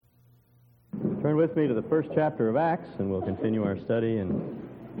Turn with me to the first chapter of Acts, and we'll continue our study in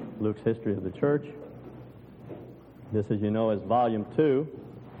Luke's history of the church. This, as you know, is volume 2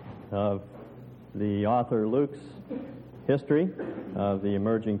 of the author Luke's history of the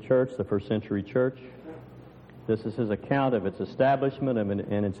emerging church, the first century church. This is his account of its establishment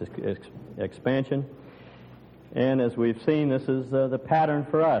and its expansion. And as we've seen, this is the pattern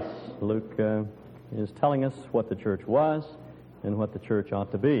for us. Luke is telling us what the church was and what the church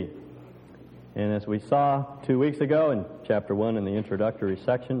ought to be. And as we saw 2 weeks ago in chapter 1 in the introductory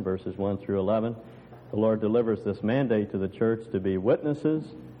section, verses 1 through 11, the Lord delivers this mandate to the church to be witnesses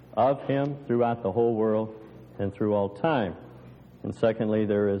of Him throughout the whole world and through all time. And secondly,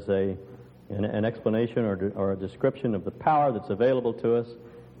 there is an explanation or a description of the power that's available to us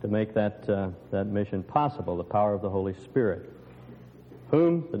to make that mission possible, the power of the Holy Spirit,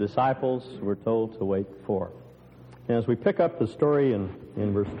 whom the disciples were told to wait for. And as we pick up the story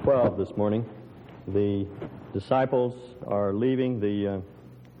in verse 12 this morning, the disciples are leaving the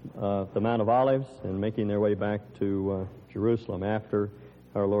Mount of Olives and making their way back to Jerusalem after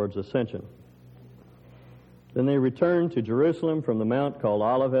our Lord's ascension. Then they returned to Jerusalem from the mount called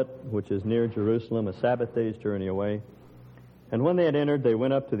Olivet, which is near Jerusalem, a Sabbath day's journey away. And when they had entered, they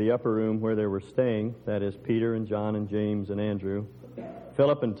went up to the upper room where they were staying, that is, Peter and John and James and Andrew,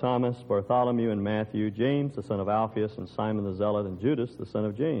 Philip and Thomas, Bartholomew and Matthew, James the son of Alphaeus, and Simon the Zealot, and Judas the son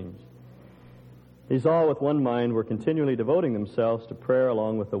of James. These all with one mind were continually devoting themselves to prayer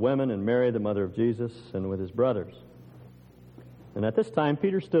along with the women and Mary, the mother of Jesus, and with his brothers. And at this time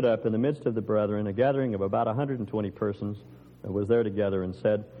Peter stood up in the midst of the brethren, a gathering of about 120 persons that was there together, and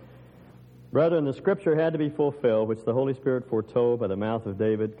said, Brethren, the scripture had to be fulfilled, which the Holy Spirit foretold by the mouth of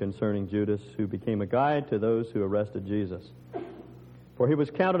David concerning Judas, who became a guide to those who arrested Jesus. For he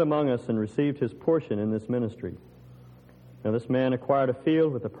was counted among us and received his portion in this ministry. Now this man acquired a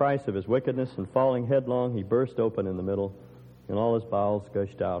field with the price of his wickedness, and falling headlong, he burst open in the middle, and all his bowels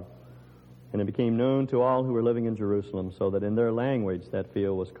gushed out. And it became known to all who were living in Jerusalem, so that in their language that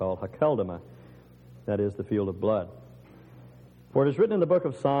field was called Hakeldama, that is, the field of blood. For it is written in the book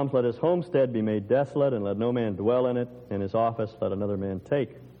of Psalms, Let his homestead be made desolate, and let no man dwell in it, and his office let another man take.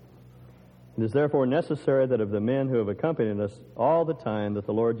 It is therefore necessary that of the men who have accompanied us all the time that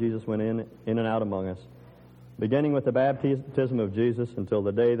the Lord Jesus went in and out among us, beginning with the baptism of Jesus until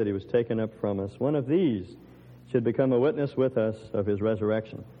the day that he was taken up from us, one of these should become a witness with us of his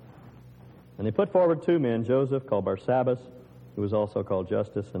resurrection. And they put forward 2 men, Joseph, called Barsabbas, who was also called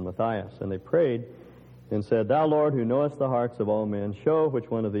Justus, and Matthias. And they prayed and said, Thou, Lord, who knowest the hearts of all men, show which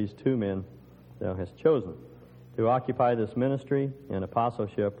one of these 2 men thou hast chosen to occupy this ministry and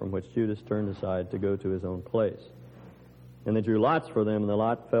apostleship from which Judas turned aside to go to his own place. And they drew lots for them, and the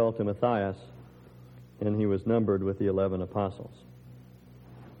lot fell to Matthias, and he was numbered with the 11 apostles.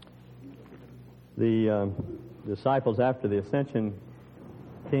 The disciples, after the ascension,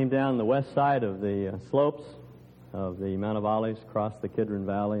 came down the west side of the slopes of the Mount of Olives, crossed the Kidron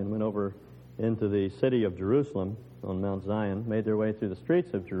Valley, and went over into the city of Jerusalem on Mount Zion, made their way through the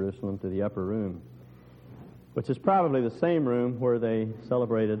streets of Jerusalem to the upper room, which is probably the same room where they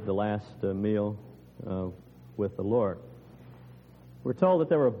celebrated the last meal with the Lord. We're told that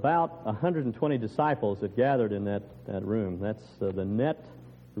there were about 120 disciples that gathered in that room. That's the net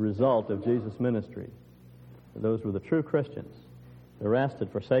result of Jesus' ministry. Those were the true Christians. The rest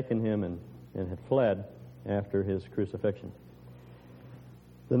had forsaken him and had fled after his crucifixion.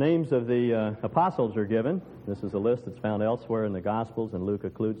 The names of the apostles are given. This is a list that's found elsewhere in the Gospels, and Luke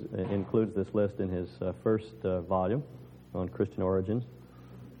includes this list in his first volume on Christian origins.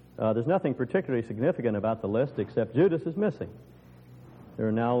 There's nothing particularly significant about the list except Judas is missing. There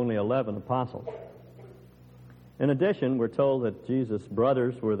are now only 11 apostles. In addition, we're told that Jesus'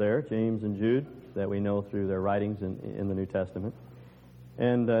 brothers were there, James and Jude, that we know through their writings in the New Testament,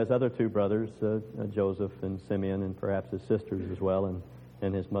 and his other 2 brothers, Joseph and Simeon, and perhaps his sisters as well,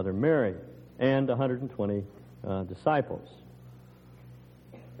 and his mother Mary, and 120 disciples.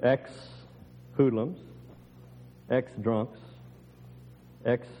 Ex-hoodlums, ex-drunks,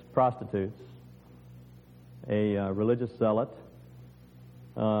 ex-prostitutes, a religious zealot,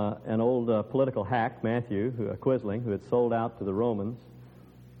 an old political hack, Matthew, a Quisling, who had sold out to the Romans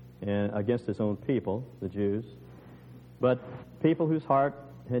and against his own people, the Jews, but people whose heart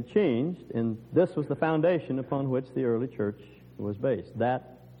had changed, and this was the foundation upon which the early church was based,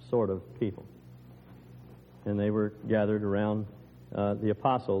 that sort of people. And they were gathered around the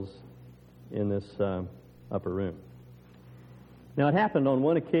apostles in this upper room. Now, it happened on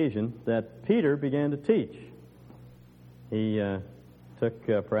one occasion that Peter began to teach. He took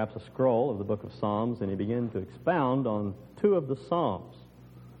perhaps a scroll of the book of Psalms, and he began to expound on 2 of the Psalms.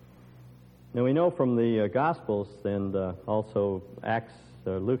 Now we know from the Gospels and also Acts,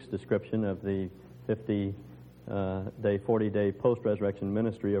 Luke's description of the 40-day post-resurrection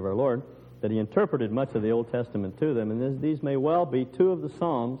ministry of our Lord, that he interpreted much of the Old Testament to them, and these may well be two of the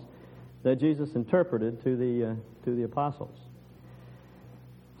Psalms that Jesus interpreted to the apostles.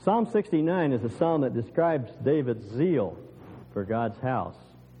 Psalm 69 is a psalm that describes David's zeal for God's house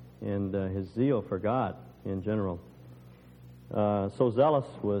and his zeal for God in general. So zealous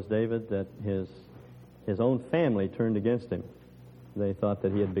was David that his own family turned against him. They thought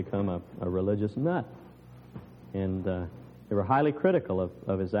that he had become a religious nut, and they were highly critical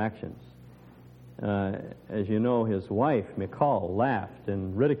of his actions. As you know, his wife, Michal, laughed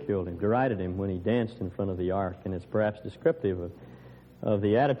and ridiculed him, derided him when he danced in front of the ark, and it's perhaps descriptive of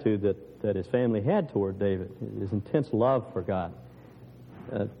the attitude that his family had toward David. His intense love for God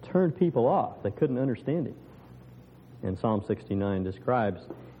turned people off. They couldn't understand him. And Psalm 69 describes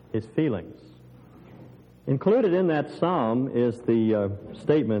his feelings. Included in that psalm is the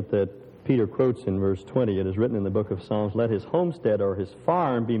statement that Peter quotes in verse 20. It is written in the book of Psalms, "Let his homestead or his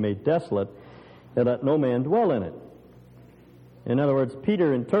farm be made desolate, and let no man dwell in it." In other words,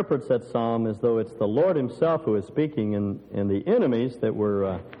 Peter interprets that psalm as though it's the Lord himself who is speaking, and the enemies that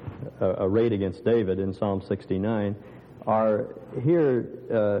were arrayed against David in Psalm 69 are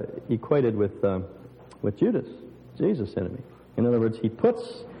here equated with Judas, Jesus' enemy. In other words, he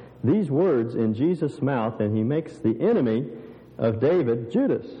puts these words in Jesus' mouth, and he makes the enemy of David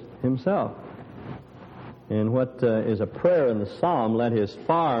Judas himself. And what is a prayer in the psalm, "Let his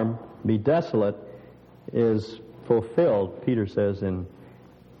farm be desolate," is fulfilled, Peter says, in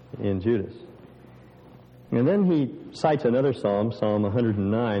Judas. And then he cites another psalm, Psalm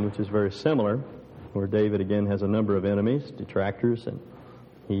 109, which is very similar, where David again has a number of enemies, detractors, and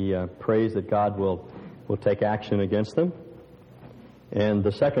he prays that God will take action against them. And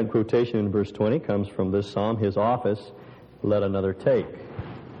the second quotation in verse 20 comes from this psalm, "His office let another take."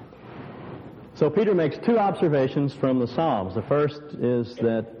 So Peter makes two observations from the Psalms. The first is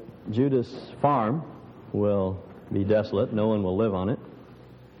that Judas' farm will be desolate. No one will live on it.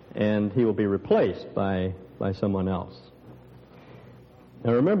 And he will be replaced by someone else.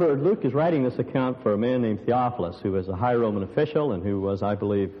 Now remember, Luke is writing this account for a man named Theophilus, who was a high Roman official and who was, I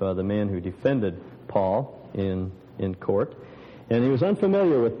believe, the man who defended Paul in court. And he was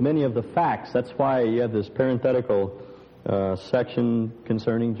unfamiliar with many of the facts. That's why you have this parenthetical section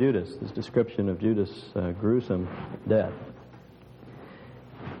concerning Judas, this description of Judas' gruesome death.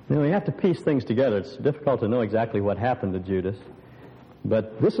 Now, we have to piece things together. It's difficult to know exactly what happened to Judas,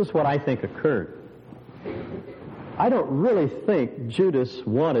 but this is what I think occurred. I don't really think Judas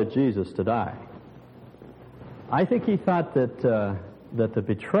wanted Jesus to die. I think he thought that the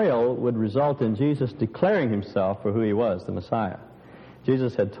betrayal would result in Jesus declaring himself for who he was, the Messiah.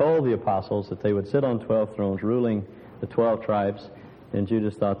 Jesus had told the apostles that they would sit on 12 thrones ruling the 12 tribes, and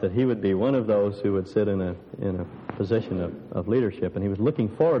Judas thought that he would be one of those who would sit in a position of leadership, and he was looking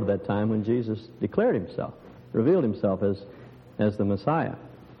forward to that time when Jesus declared himself, revealed himself as the Messiah.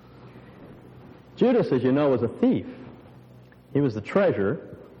 Judas, as you know, was a thief. He was the treasurer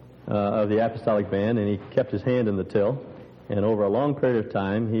of the apostolic band, and he kept his hand in the till, and over a long period of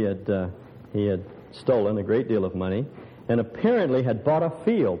time he had stolen a great deal of money, and apparently had bought a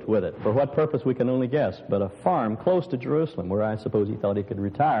field with it. For what purpose we can only guess, but a farm close to Jerusalem, where I suppose he thought he could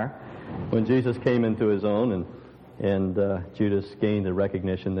retire when Jesus came into his own, and Judas gained the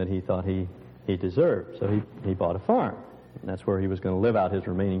recognition that he thought he deserved. So he bought a farm, and that's where he was going to live out his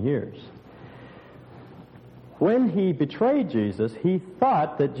remaining years. When he betrayed Jesus, he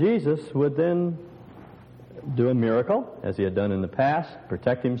thought that Jesus would then do a miracle, as he had done in the past,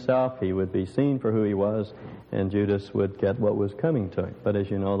 protect himself, he would be seen for who he was, and Judas would get what was coming to him. But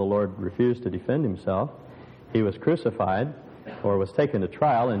as you know, the Lord refused to defend himself. He was crucified, or was taken to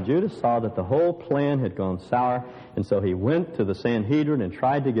trial, and Judas saw that the whole plan had gone sour, and so he went to the Sanhedrin and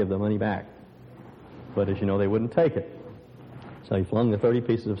tried to give the money back. But as you know, they wouldn't take it. So he flung the 30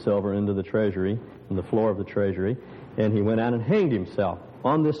 pieces of silver into the treasury, on the floor of the treasury, and he went out and hanged himself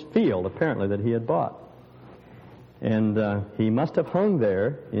on this field, apparently, that he had bought. And he must have hung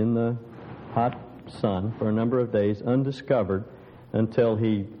there in the hot sun for a number of days, undiscovered, until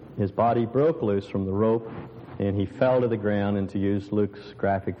his body broke loose from the rope, and he fell to the ground, and to use Luke's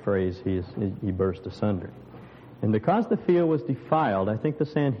graphic phrase, he burst asunder. And because the field was defiled, I think the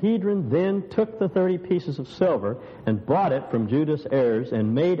Sanhedrin then took the 30 pieces of silver and bought it from Judas' heirs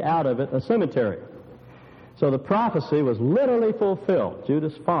and made out of it a cemetery. So the prophecy was literally fulfilled.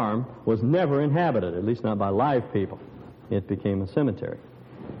 Judas' farm was never inhabited, at least not by live people. It became a cemetery.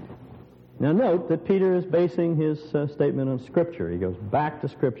 Now note that Peter is basing his statement on Scripture. He goes back to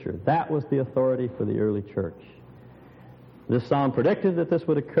Scripture. That was the authority for the early church. This psalm predicted that this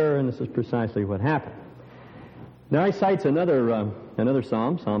would occur, and this is precisely what happened. Now he cites another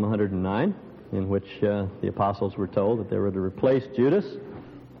psalm, Psalm 109, in which the apostles were told that they were to replace Judas.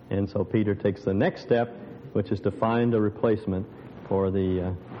 And so Peter takes the next step, which is to find a replacement for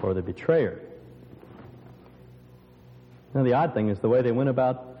the betrayer. Now the odd thing is the way they went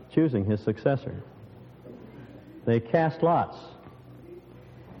about choosing his successor. They cast lots.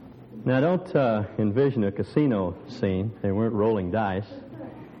 Now don't envision a casino scene. They weren't rolling dice.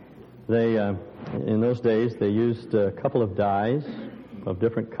 They, in those days, they used a couple of dies of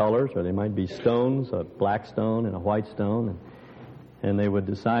different colors, or they might be stones, a black stone and a white stone, and they would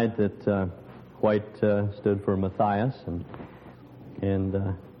decide that white stood for Matthias,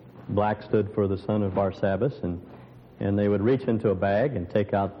 and black stood for the son of Barsabbas, and they would reach into a bag and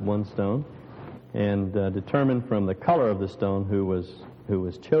take out one stone and determine from the color of the stone who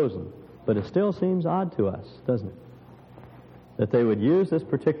was chosen. But it still seems odd to us, doesn't it, that they would use this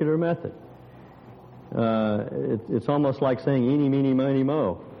particular method. It's almost like saying eeny, meeny, miny,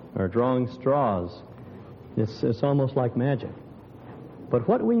 mo, or drawing straws. It's almost like magic. But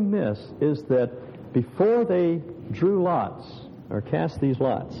what we miss is that before they drew lots, or cast these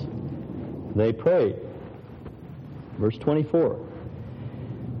lots, they prayed. Verse 24.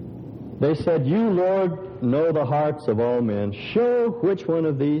 They said, "You, Lord, know the hearts of all men. Show which one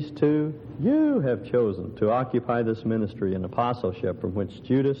of these two you have chosen to occupy this ministry and apostleship from which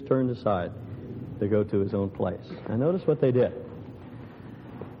Judas turned aside to go to his own place." Now notice what they did.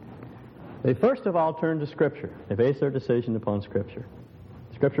 They first of all turned to Scripture. They based their decision upon Scripture.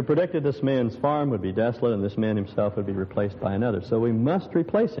 Scripture predicted this man's farm would be desolate and this man himself would be replaced by another. So we must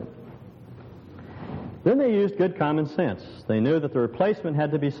replace him. Then they used good common sense. They knew that the replacement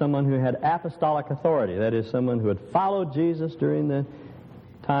had to be someone who had apostolic authority. That is, someone who had followed Jesus during the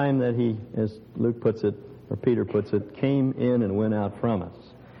time that he, as Luke puts it, or Peter puts it, came in and went out from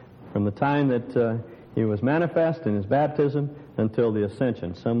us. From the time that he was manifest in his baptism until the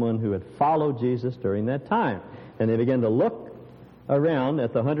ascension. Someone who had followed Jesus during that time. And they began to look around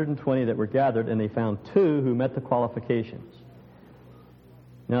at the 120 that were gathered, and they found two who met the qualifications.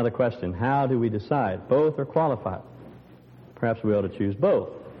 Now the question, how do we decide? Both are qualified. Perhaps we ought to choose both.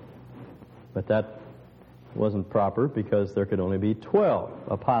 But that wasn't proper because there could only be 12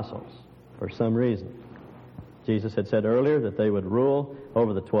 apostles for some reason. Jesus had said earlier that they would rule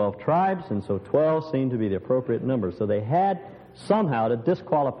over the 12 tribes, and so 12 seemed to be the appropriate number. So they had somehow to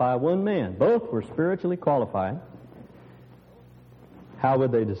disqualify one man. Both were spiritually qualified. How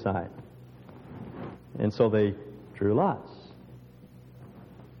would they decide? And so they drew lots.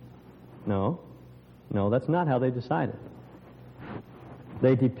 No, that's not how they decided.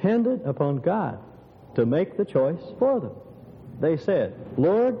 They depended upon God to make the choice for them. They said,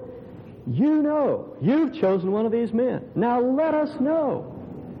 "Lord, you know, you've chosen one of these men. Now let us know."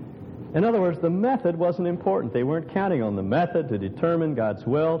 In other words, the method wasn't important. They weren't counting on the method to determine God's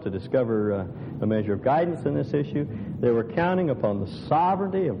will, to discover a measure of guidance in this issue. They were counting upon the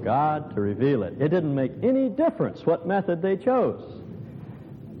sovereignty of God to reveal it. It didn't make any difference what method they chose.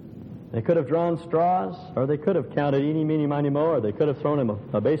 They could have drawn straws, or they could have counted eeny, meeny, miny, mo, or they could have thrown him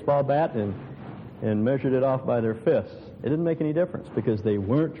a baseball bat and measured it off by their fists. It didn't make any difference because they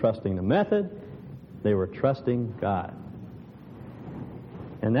weren't trusting the method. They were trusting God.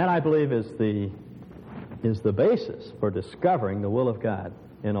 And that, I believe, is the basis for discovering the will of God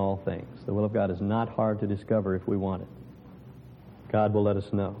in all things. The will of God is not hard to discover if we want it. God will let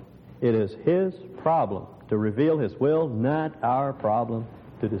us know. It is His problem to reveal His will, not our problem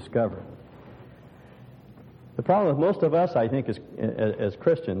to discover. The problem with most of us, I think, as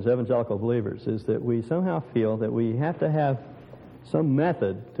Christians, evangelical believers, is that we somehow feel that we have to have some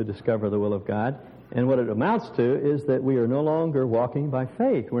method to discover the will of God, and what it amounts to is that we are no longer walking by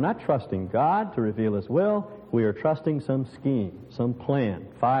faith. We're not trusting God to reveal His will. We are trusting some scheme, some plan,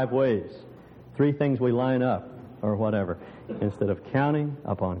 5 ways, 3 things we line up, or whatever, instead of counting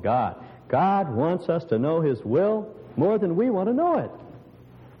upon God. God wants us to know His will more than we want to know it.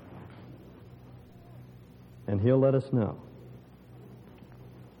 And He'll let us know.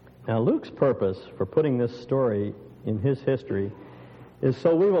 Now, Luke's purpose for putting this story in his history is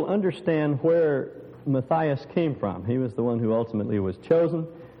so we will understand where Matthias came from. He was the one who ultimately was chosen.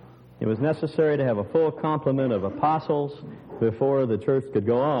 It was necessary to have a full complement of apostles before the church could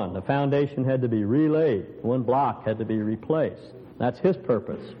go on. The foundation had to be relaid. One block had to be replaced. That's his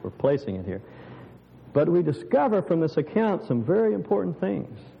purpose for placing it here. But we discover from this account some very important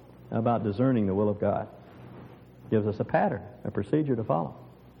things about discerning the will of God. Gives us a pattern, a procedure to follow.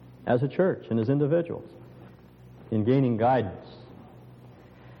 as a church and as individuals in gaining guidance.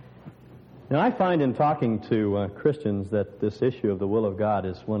 Now, I find in talking to Christians that this issue of the will of God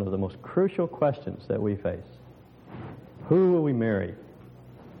is one of the most crucial questions that we face. Who will we marry?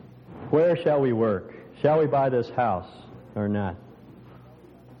 Where shall we work? Shall we buy this house or not?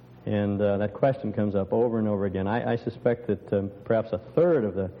 And that question comes up over and over again. I suspect that perhaps a third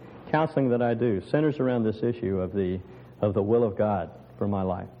of the counseling that I do centers around this issue of the will of God for my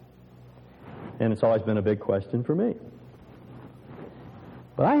life. And it's always been a big question for me.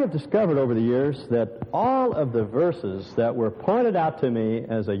 But I have discovered over the years that all of the verses that were pointed out to me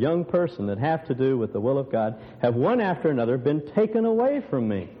as a young person that have to do with the will of God have one after another been taken away from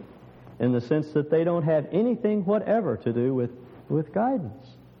me, in the sense that they don't have anything whatever to do with guidance.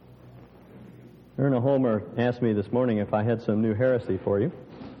 Erna Holmer asked me this morning if I had some new heresy for you.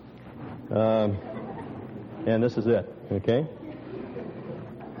 And this is it, okay?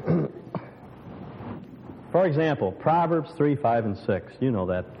 For example, Proverbs 3, 5, and 6. You know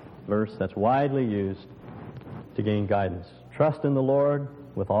that verse that's widely used to gain guidance. Trust in the Lord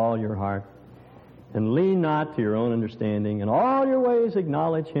with all your heart, and lean not to your own understanding. In all your ways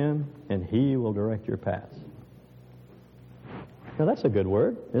acknowledge Him, and He will direct your paths. Now that's a good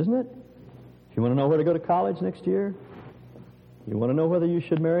word, isn't it? If you want to know where to go to college next year, you want to know whether you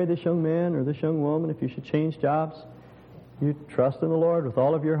should marry this young man or this young woman, if you should change jobs, you trust in the Lord with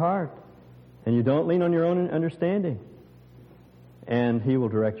all of your heart. And you don't lean on your own understanding. And He will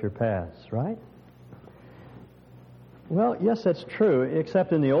direct your paths, right? Well, yes, that's true,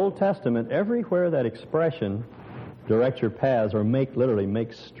 except in the Old Testament, everywhere that expression, direct your paths, or literally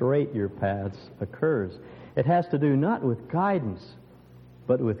make straight your paths, occurs, it has to do not with guidance,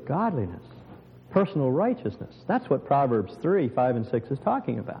 but with godliness, personal righteousness. That's what Proverbs 3, 5, and 6 is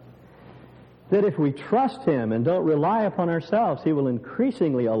talking about. That if we trust Him and don't rely upon ourselves, He will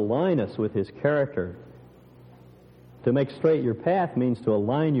increasingly align us with His character. To make straight your path means to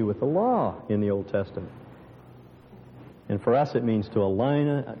align you with the law in the Old Testament. And for us it means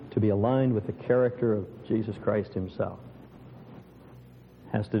to be aligned with the character of Jesus Christ Himself.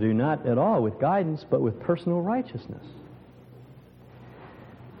 It has to do not at all with guidance, but with personal righteousness.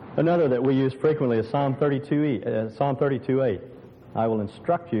 Another that we use frequently is Psalm 32:8. I will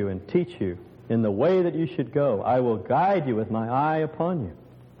instruct you and teach you in the way that you should go. I will guide you with my eye upon you.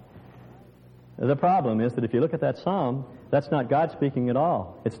 The problem is that if you look at that psalm, that's not God speaking at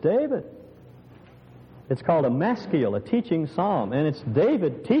all. It's David. It's called a maskil, a teaching psalm, and it's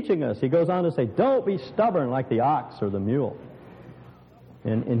David teaching us. He goes on to say, don't be stubborn like the ox or the mule.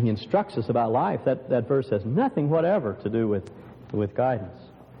 And he instructs us about life. That verse has nothing whatever to do with guidance.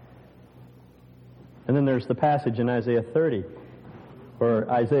 And then there's the passage in Isaiah 30, where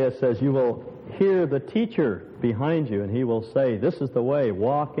Isaiah says, you will hear the teacher behind you, and he will say, this is the way,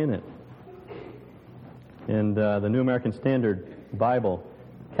 walk in it. And the New American Standard Bible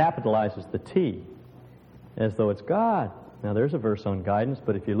capitalizes the T as though it's God. Now there's a verse on guidance,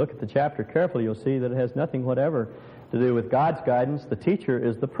 but if you look at the chapter carefully, you'll see that it has nothing whatever to do with God's guidance. The teacher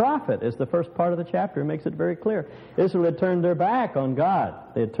is the prophet, is the first part of the chapter. It makes it very clear. Israel had turned their back on God.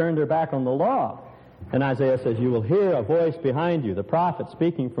 They had turned their back on the law. And Isaiah says, you will hear a voice behind you, the prophet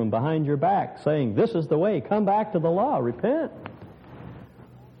speaking from behind your back, saying, this is the way, come back to the law, repent.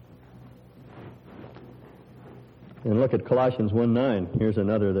 And look at Colossians 1:9. Here's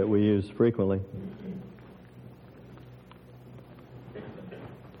another that we use frequently.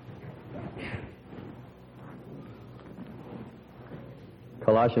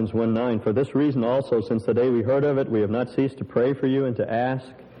 Colossians 1:9. For this reason also, since the day we heard of it, we have not ceased to pray for you and to ask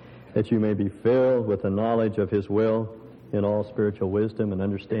that you may be filled with the knowledge of His will in all spiritual wisdom and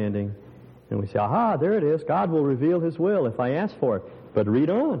understanding. And we say, aha, there it is. God will reveal His will if I ask for it. But read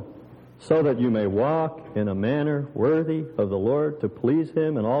on. So that you may walk in a manner worthy of the Lord, to please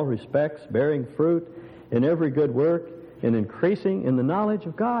Him in all respects, bearing fruit in every good work and increasing in the knowledge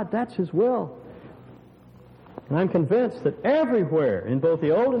of God. That's His will. And I'm convinced that everywhere in both the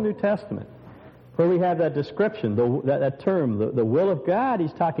Old and New Testament, where we have that description, that term, the will of God,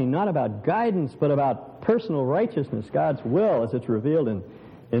 He's talking not about guidance, but about personal righteousness, God's will as it's revealed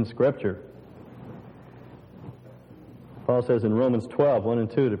in Scripture. Paul says in Romans 12:1 and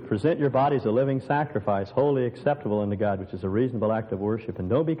 2, to present your bodies a living sacrifice, wholly acceptable unto God, which is a reasonable act of worship. And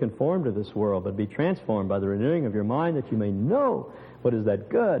don't be conformed to this world, but be transformed by the renewing of your mind, that you may know what is that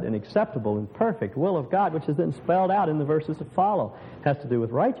good and acceptable and perfect will of God, which is then spelled out in the verses that follow. It has to do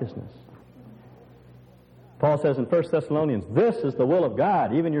with righteousness. Paul says in 1 Thessalonians, this is the will of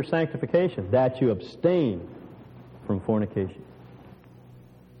God, even your sanctification, that you abstain from fornication.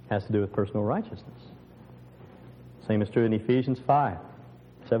 It has to do with personal righteousness. Same is true in Ephesians 5.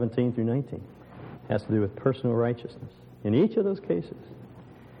 17 through 19. It has to do with personal righteousness. In each of those cases,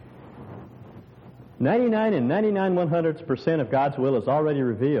 99 and 99/100% of God's will is already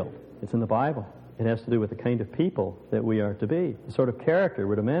revealed. It's in the Bible. It has to do with the kind of people that we are to be, the sort of character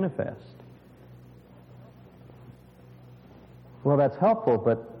we're to manifest. Well, that's helpful,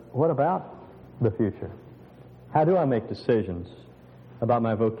 but what about the future? How do I make decisions about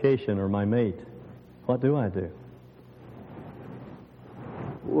my vocation or my mate? What do I do?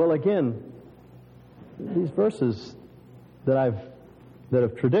 Well, again, these verses that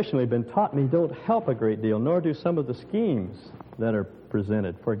have traditionally been taught me don't help a great deal, nor do some of the schemes that are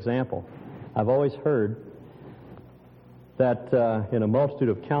presented. For example, I've always heard that in a multitude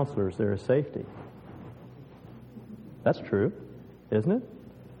of counselors there is safety. That's true, isn't it?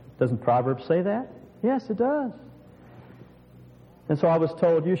 Doesn't Proverbs say that? Yes, it does. And so I was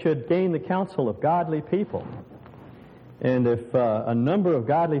told you should gain the counsel of godly people. And if a number of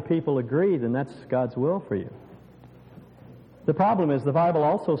godly people agree, then that's God's will for you. The problem is the Bible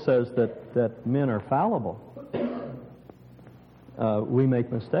also says that men are fallible. We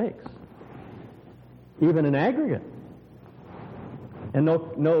make mistakes, even in aggregate. And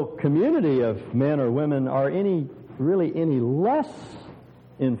no community of men or women are any less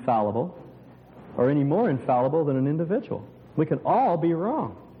infallible or any more infallible than an individual. We can all be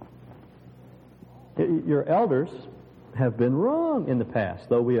wrong. Your elders have been wrong in the past,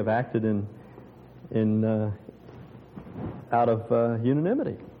 though we have acted out of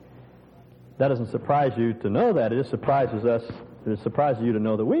unanimity. That doesn't surprise you to know that. It just surprises us. It surprises you to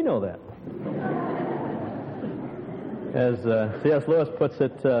know that we know that. As C.S. Lewis puts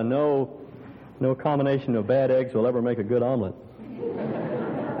it, no combination of bad eggs will ever make a good omelet.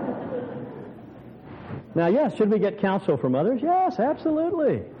 Now, yes, should we get counsel from others? Yes,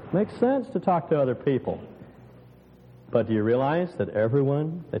 absolutely. Makes sense to talk to other people. But do you realize that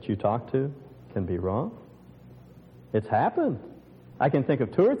everyone that you talk to can be wrong? It's happened. I can think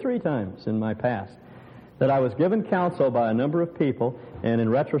of 2 or 3 times in my past that I was given counsel by a number of people, and in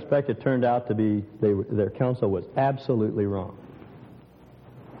retrospect it turned out to be their counsel was absolutely wrong.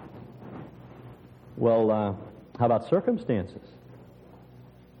 Well, how about circumstances?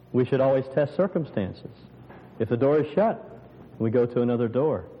 We should always test circumstances. If the door is shut, we go to another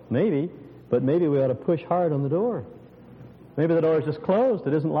door. Maybe we ought to push hard on the door. Maybe the door is just closed.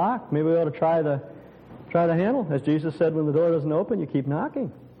 It isn't locked. Maybe we ought to try the handle. As Jesus said, when the door doesn't open, you keep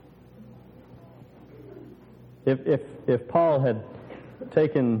knocking. If Paul had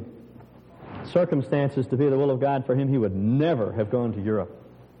taken circumstances to be the will of God for him, he would never have gone to Europe.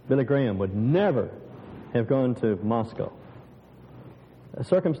 Billy Graham would never have gone to Moscow.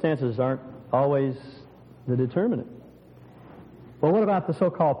 Circumstances aren't always the determinant. Well, what about the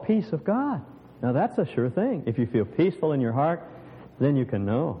so-called peace of God? Now, that's a sure thing. If you feel peaceful in your heart, then you can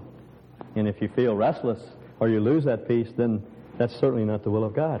know. And if you feel restless or you lose that peace, then that's certainly not the will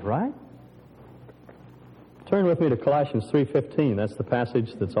of God, right? Turn with me to Colossians 3:15. That's the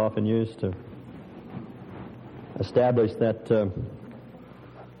passage that's often used to establish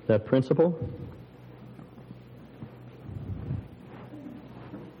that principle.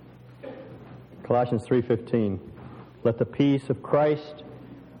 Colossians 3:15. Let the peace of Christ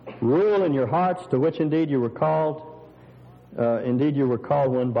rule in your hearts, to which indeed you were called. Indeed you were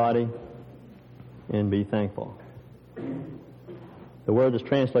called one body, and be thankful. The word is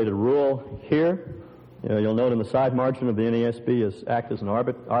translated rule here. You'll note in the side margin of the NASB is act as an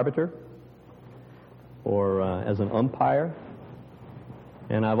arbiter or as an umpire.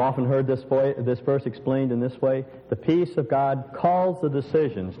 And I've often heard this verse explained in this way. The peace of God calls the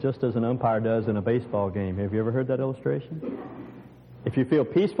decisions, just as an umpire does in a baseball game. Have you ever heard that illustration? If you feel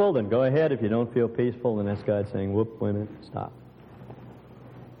peaceful, then go ahead. If you don't feel peaceful, then that's God saying, whoop, wait a minute, stop.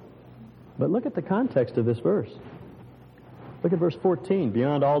 But look at the context of this verse. Look at verse 14.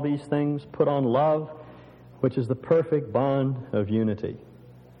 Beyond all these things, put on love, which is the perfect bond of unity.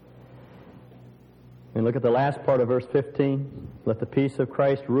 And look at the last part of verse 15. Let the peace of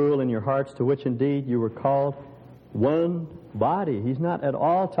Christ rule in your hearts, to which indeed you were called one body. He's not at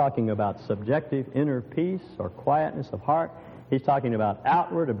all talking about subjective inner peace or quietness of heart. He's talking about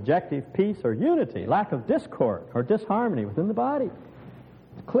outward objective peace or unity, lack of discord or disharmony within the body.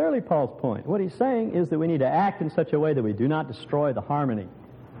 It's clearly Paul's point. What he's saying is that we need to act in such a way that we do not destroy the harmony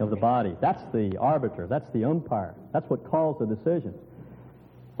of the body. That's the arbiter. That's the umpire. That's what calls the decision.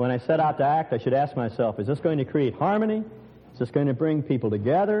 When I set out to act, I should ask myself, is this going to create harmony? Is this going to bring people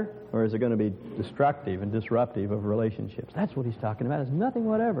together? Or is it going to be destructive and disruptive of relationships? That's what he's talking about. It has nothing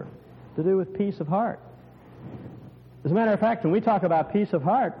whatever to do with peace of heart. As a matter of fact, when we talk about peace of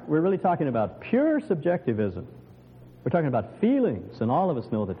heart, we're really talking about pure subjectivism. We're talking about feelings, and all of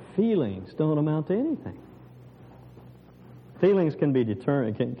us know that feelings don't amount to anything. Feelings can be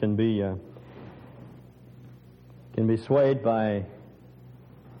can be swayed by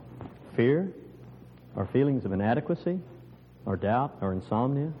fear, or feelings of inadequacy, or doubt, or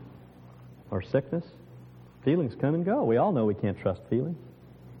insomnia, or sickness. Feelings come and go. We all know we can't trust feelings.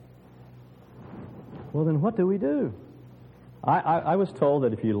 Well, then what do we do? I was told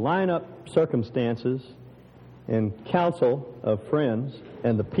that if you line up circumstances and counsel of friends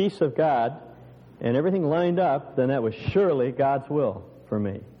and the peace of God and everything lined up, then that was surely God's will for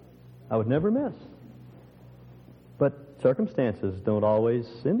me. I would never miss. But circumstances don't always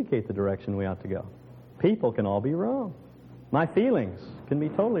indicate the direction we ought to go. People can all be wrong. My feelings can be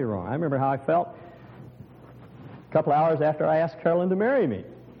totally wrong. I remember how I felt a couple hours after I asked Carolyn to marry me.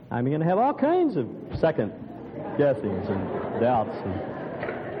 I began to have all kinds of second guessings and doubts.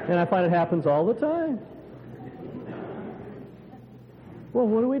 And I find it happens all the time. Well,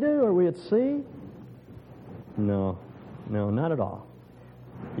 what do? Are we at sea? No, not at all.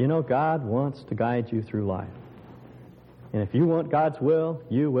 You know, God wants to guide you through life. And if you want God's will,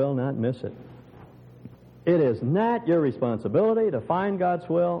 you will not miss it. It is not your responsibility to find God's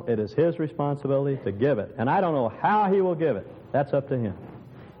will. It is His responsibility to give it. And I don't know how He will give it. That's up to Him.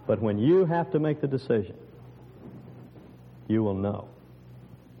 But when you have to make the decision, you will know.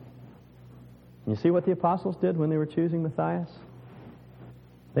 You see what the apostles did when they were choosing Matthias?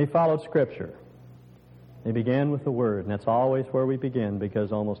 They followed Scripture. They began with the Word, and that's always where we begin,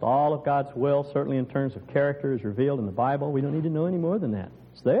 because almost all of God's will, certainly in terms of character, is revealed in the Bible. We don't need to know any more than that.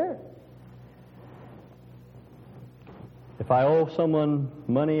 It's there. If I owe someone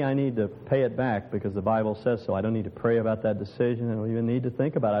money, I need to pay it back because the Bible says so. I don't need to pray about that decision. I don't even need to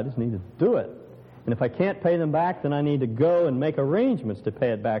think about it. I just need to do it. And if I can't pay them back, then I need to go and make arrangements to pay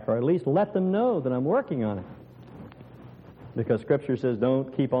it back, or at least let them know that I'm working on it. Because Scripture says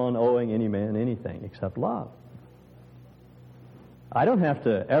don't keep on owing any man anything except love. I don't have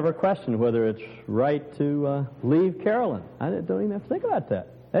to ever question whether it's right to leave Carolyn. I don't even have to think about that.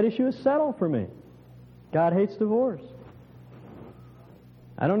 That issue is settled for me. God hates divorce.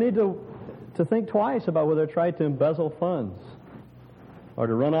 I don't need to think twice about whether I tried to embezzle funds or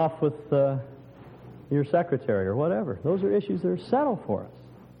to run off with your secretary or whatever. Those are issues that are settled for us.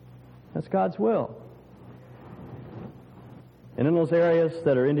 That's God's will. And in those areas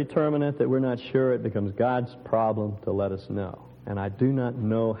that are indeterminate, that we're not sure, it becomes God's problem to let us know. And I do not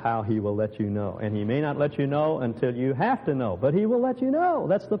know how He will let you know. And He may not let you know until you have to know, but He will let you know.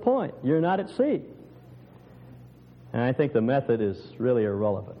 That's the point. You're not at sea. And I think the method is really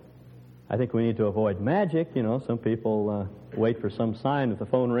irrelevant. I think we need to avoid magic. You know, some people wait for some sign. If the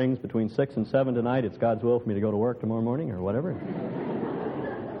phone rings between 6 and 7 tonight, it's God's will for me to go to work tomorrow morning or whatever.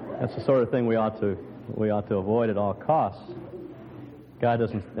 That's the sort of thing we ought to avoid at all costs. God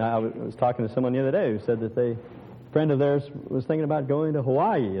doesn't... I was talking to someone the other day who said that a friend of theirs was thinking about going to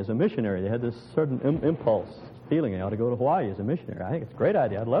Hawaii as a missionary. They had this certain impulse, feeling they ought to go to Hawaii as a missionary. I think it's a great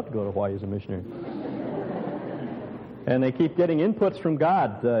idea. I'd love to go to Hawaii as a missionary. And they keep getting inputs from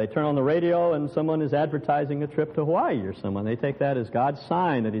God. They turn on the radio and someone is advertising a trip to Hawaii or someone. They take that as God's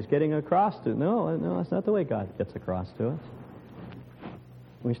sign that He's getting across to. No, that's not the way God gets across to us.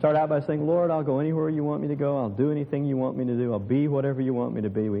 We start out by saying, Lord, I'll go anywhere you want me to go. I'll do anything you want me to do. I'll be whatever you want me to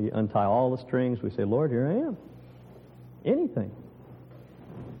be. We untie all the strings. We say, Lord, here I am. Anything.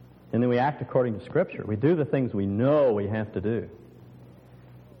 And then we act according to Scripture. We do the things we know we have to do.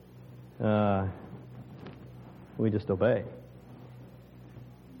 We just obey.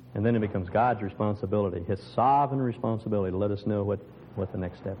 And then it becomes God's responsibility, His sovereign responsibility to let us know what the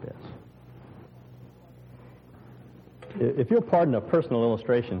next step is. If you'll pardon a personal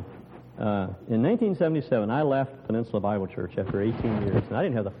illustration, in 1977 I left Peninsula Bible Church after 18 years, and I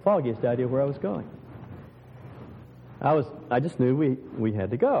didn't have the foggiest idea where I was going. I just knew we had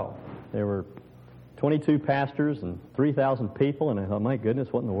to go. There were 22 pastors and 3,000 people, and I thought, my goodness,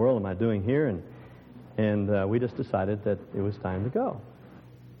 what in the world am I doing here? And we just decided that it was time to go.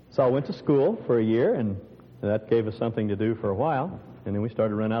 So I went to school for a year, and that gave us something to do for a while. And then we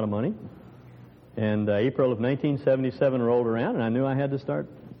started to run out of money. And April of 1977 rolled around, and I knew I had to start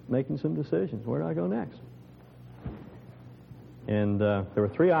making some decisions. Where do I go next? And there were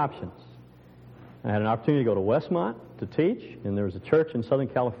three options. I had an opportunity to go to Westmont to teach, and there was a church in Southern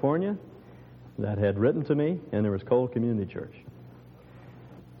California that had written to me, and there was Cole Community Church.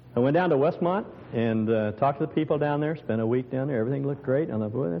 I went down to Westmont and talked to the people down there, spent a week down there. Everything looked great. I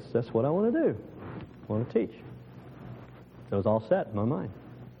thought, boy, that's what I want to do. I want to teach. So it was all set in my mind.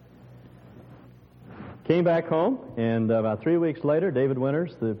 Came back home, and about 3 weeks later, David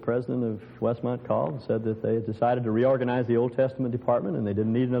Winters, the president of Westmont, called and said that they had decided to reorganize the Old Testament department, and they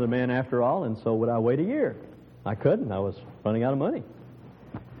didn't need another man after all, and so would I wait a year? I couldn't. I was running out of money.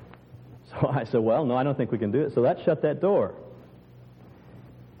 So I said, well, no, I don't think we can do it. So that shut that door.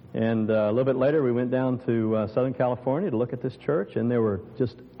 And a little bit later, we went down to Southern California to look at this church, and there were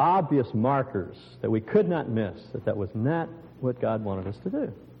just obvious markers that we could not miss, that was not what God wanted us to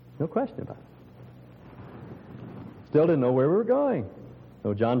do. No question about it. Still didn't know where we were going.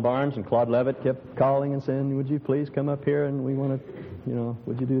 So John Barnes and Claude Levitt kept calling and saying, would you please come up here and we want to,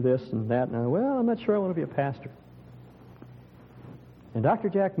 would you do this and that? And I, well, I'm not sure I want to be a pastor. And Dr.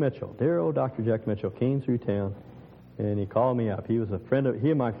 Jack Mitchell, dear old Dr. Jack Mitchell, came through town and he called me up. He was a friend of, he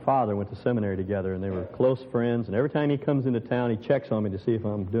and my father went to seminary together and they were close friends. And every time he comes into town, he checks on me to see if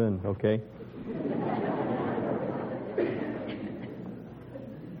I'm doing okay.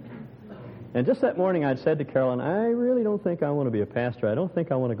 And just that morning, I'd said to Carolyn, I really don't think I want to be a pastor. I don't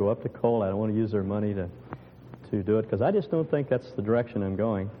think I want to go up to Cole. I don't want to use their money to do it because I just don't think that's the direction I'm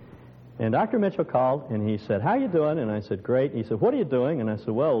going. And Dr. Mitchell called, and he said, how you doing? And I said, great. He said, what are you doing? And I said,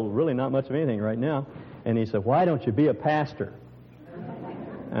 well, really not much of anything right now. And he said, why don't you be a pastor?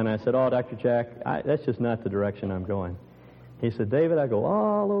 And I said, oh, Dr. Jack, that's just not the direction I'm going. He said, David, I go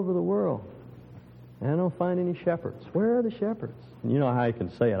all over the world, and I don't find any shepherds. Where are the shepherds? And you know how I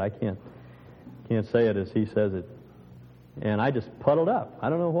can say it. I can't say it as he says it. And I just puddled up. I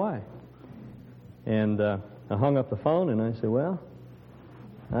don't know why. And I hung up the phone, and I said, well,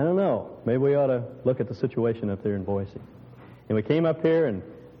 I don't know. Maybe we ought to look at the situation up there in Boise. And we came up here, and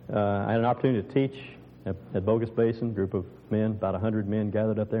I had an opportunity to teach at Bogus Basin, a group of men, about 100 men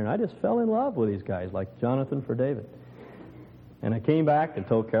gathered up there, and I just fell in love with these guys, like Jonathan for David. And I came back and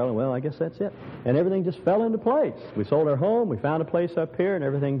told Carolyn, well, I guess that's it. And everything just fell into place. We sold our home, we found a place up here, and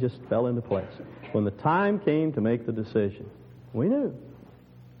everything just fell into place. When the time came to make the decision, we knew.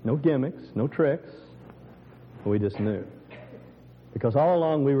 No gimmicks, no tricks. We just knew. Because all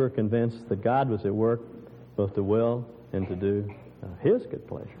along we were convinced that God was at work both to will and to do His good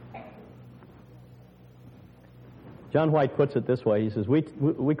pleasure. John White puts it this way. He says,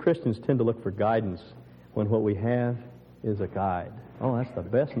 we Christians tend to look for guidance when what we have is a guide. Oh, that's the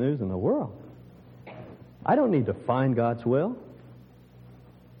best news in the world. I don't need to find God's will.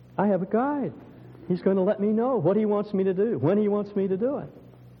 I have a guide. He's going to let me know what He wants me to do, when He wants me to do it.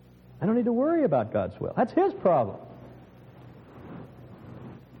 I don't need to worry about God's will. That's His problem.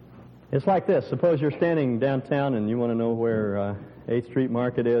 It's like this. Suppose you're standing downtown and you want to know where 8th Street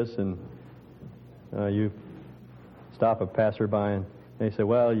Market is, and you stop a passerby and they say,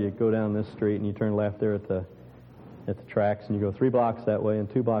 well, you go down this street and you turn left there at the tracks, and you go 3 blocks that way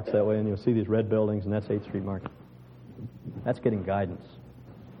and 2 blocks that way, and you'll see these red buildings, and that's 8th Street Market. That's getting guidance.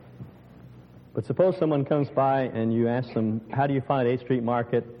 But suppose someone comes by and you ask them, how do you find 8th Street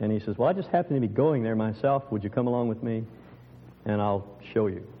Market? And he says, well, I just happen to be going there myself. Would you come along with me? And I'll show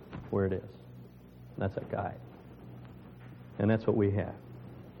you where it is. That's a guide. And that's what we have.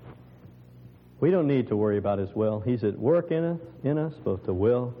 We don't need to worry about His will. He's at work in us, both to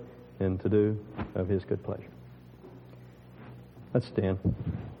will and to do of His good pleasure. Let's stand.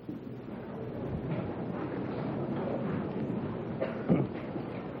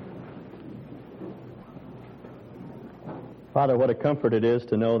 Father, what a comfort it is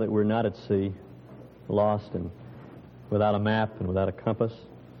to know that we're not at sea, lost and without a map and without a compass.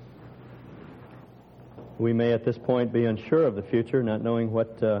 We may at this point be unsure of the future, not knowing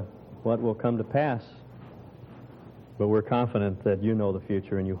what will come to pass. But we're confident that You know the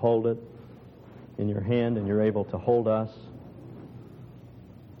future and You hold it in Your hand, and You're able to hold us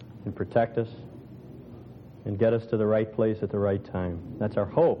and protect us and get us to the right place at the right time. That's our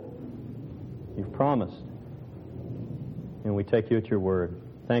hope. You've promised. And we take You at Your word.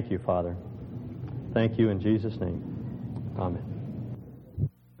 Thank You, Father. Thank You in Jesus' name. Amen.